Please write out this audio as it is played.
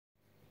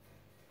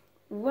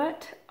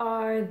What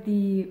are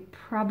the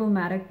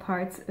problematic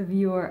parts of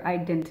your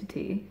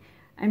identity?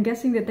 I'm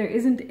guessing that there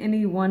isn't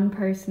any one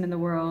person in the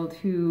world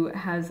who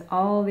has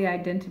all the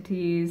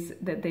identities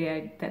that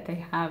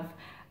they have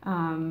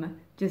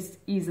just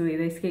easily.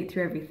 They skate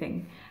through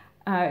everything.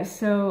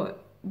 So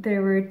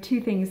there were two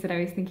things that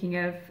I was thinking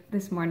of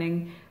this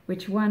morning,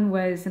 which one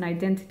was an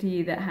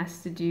identity that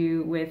has to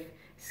do with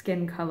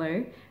skin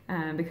color,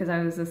 because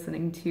I was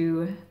listening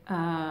to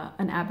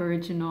an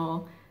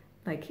Aboriginal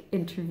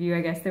interview.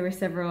 I guess there were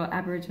several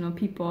Aboriginal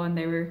people and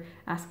they were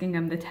asking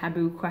them the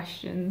taboo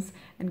questions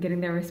and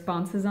getting their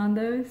responses on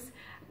those.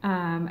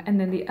 And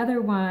then the other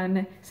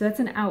one, so that's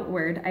an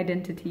outward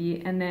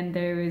identity, and then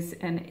there is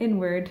an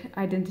inward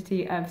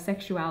identity of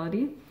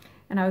sexuality.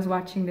 And I was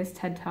watching this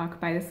TED Talk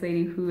by this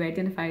lady who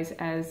identifies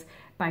as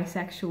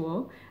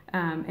bisexual,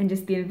 and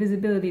just the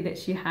invisibility that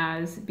she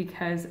has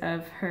because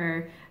of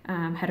her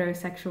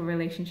heterosexual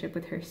relationship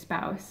with her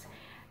spouse.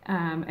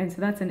 And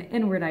so that's an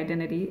inward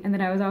identity. And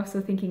then I was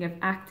also thinking of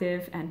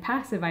active and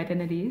passive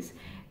identities,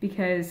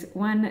 because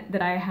one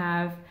that I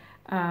have,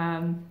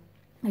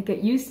 it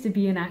used to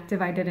be an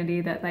active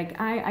identity that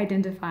I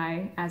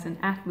identify as an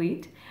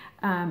athlete.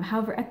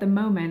 However, at the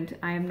moment,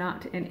 I am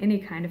not in any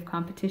kind of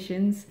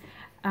competitions,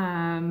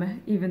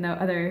 even though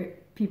other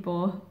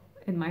people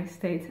in my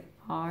state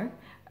are.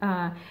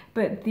 And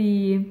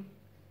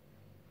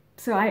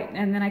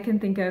then I can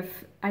think of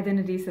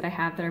identities that I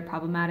have that are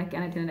problematic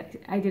and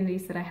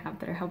identities that I have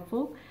that are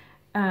helpful.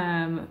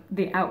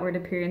 The outward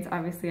appearance,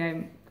 obviously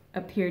I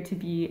appear to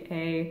be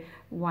a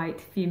white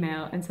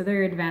female, and so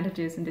there are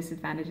advantages and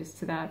disadvantages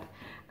to that.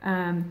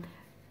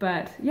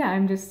 But yeah,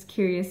 I'm just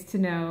curious to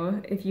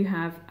know if you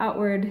have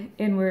outward,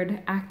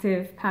 inward,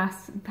 active,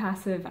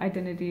 passive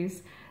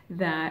identities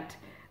that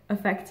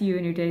affect you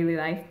in your daily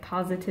life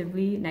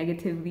positively,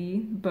 negatively,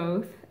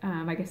 both,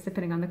 I guess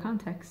depending on the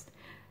context.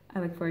 I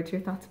look forward to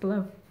your thoughts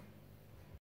below.